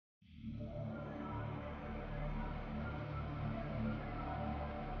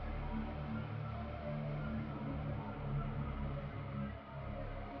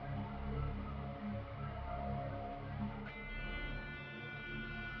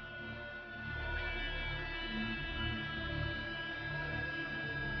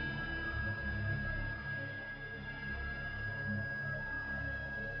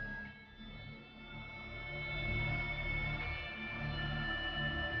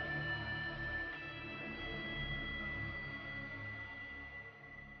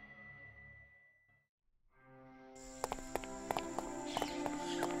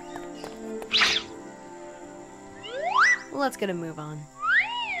Let's get a move on.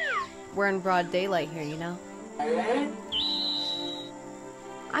 We're in broad daylight here, you know?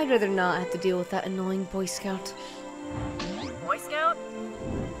 I'd rather not have to deal with that annoying Boy Scout. Boy Scout?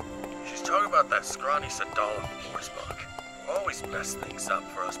 She's talking about that scrawny Sadala voice book. Always messed things up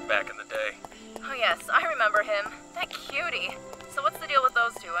for us back in the day. Oh yes, I remember him. That cutie. So what's the deal with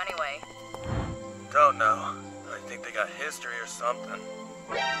those two anyway? Don't know. I think they got history or something.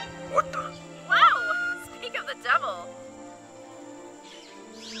 What the? Wow! Speak of the devil.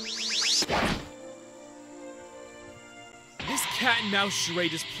 This cat and mouse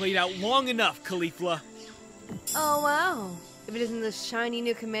charade is played out long enough, Caulifla. Oh wow. If it isn't the shiny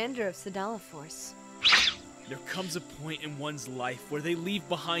new commander of Sadala Force. There comes a point in one's life where they leave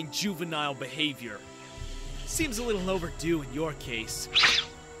behind juvenile behavior. Seems a little overdue in your case.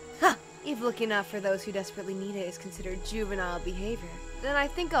 Huh! If looking out for those who desperately need it is considered juvenile behavior, then I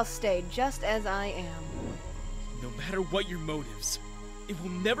think I'll stay just as I am. No matter what your motives, it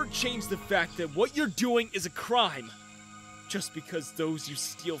will never change the fact that what you're doing is a crime. Just because those you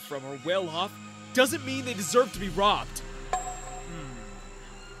steal from are well off, doesn't mean they deserve to be robbed.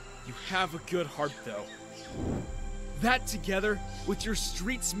 You have a good heart, though. That together with your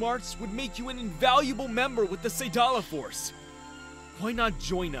street smarts would make you an invaluable member with the Sadala Force. Why not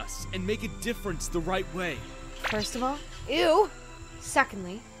join us and make a difference the right way? First of all, ew!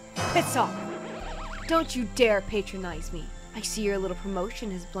 Secondly, piss off! Don't you dare patronize me. I see your little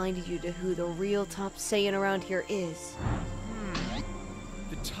promotion has blinded you to who the real top Saiyan around here is.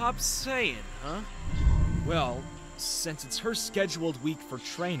 The top Saiyan, huh? Well, since it's her scheduled week for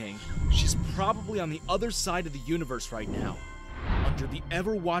training, she's probably on the other side of the universe right now, under the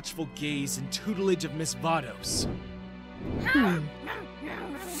ever-watchful gaze and tutelage of Miss Vados.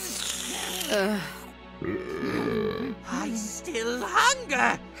 I still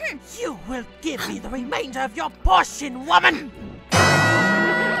hunger! You will give me the remainder of your portion, woman!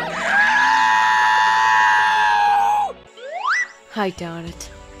 I doubt it.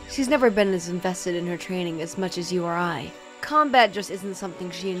 She's never been as invested in her training as much as you or I. Combat just isn't something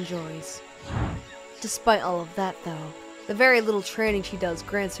she enjoys. Despite all of that, though, the very little training she does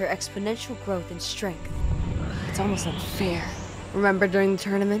grants her exponential growth in strength. It's almost unfair. Remember during the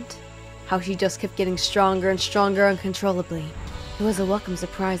tournament? How she just kept getting stronger and stronger uncontrollably. It was a welcome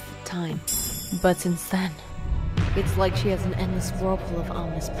surprise at the time. But since then, it's like she has an endless whirlpool of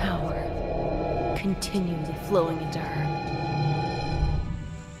ominous power, continually flowing into her.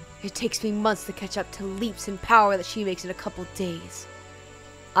 It takes me months to catch up to leaps in power that she makes in a couple days.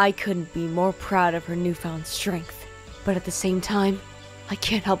 I couldn't be more proud of her newfound strength, but at the same time, I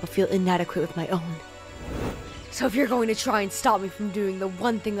can't help but feel inadequate with my own. So if you're going to try and stop me from doing the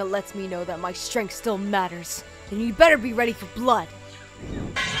one thing that lets me know that my strength still matters, then you better be ready for blood.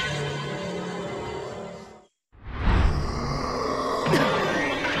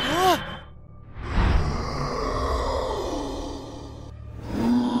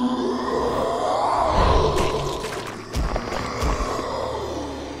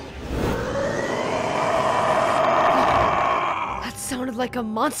 That sounded like a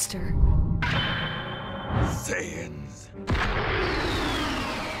monster. Saiyans.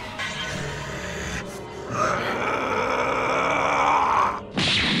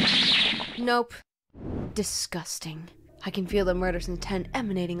 Nope. Disgusting. I can feel the murderous intent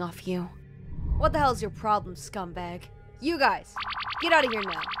emanating off you. What the hell's your problem, scumbag? You guys, get out of here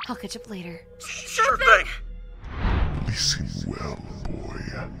now. I'll catch up later. Sure thing. Listen well, boy.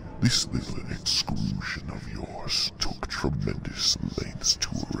 This little exclusion of yours took tremendous lengths to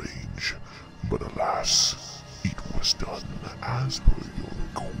arrange, but alas, it was done as per your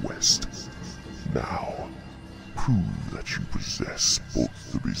request. Now, prove that you possess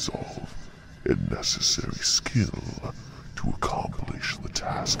both the resolve and necessary skill to accomplish the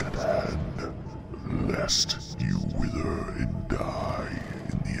task at hand, lest you wither and die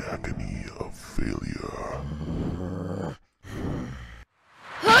in the agony of failure.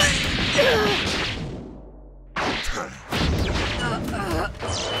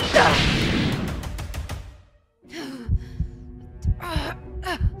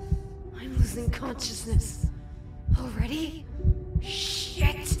 I'm losing consciousness. Already?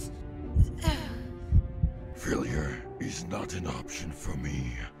 Shit! Failure is not an option for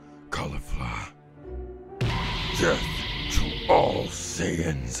me, Caulifla. Death to all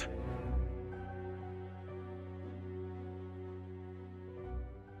Saiyans.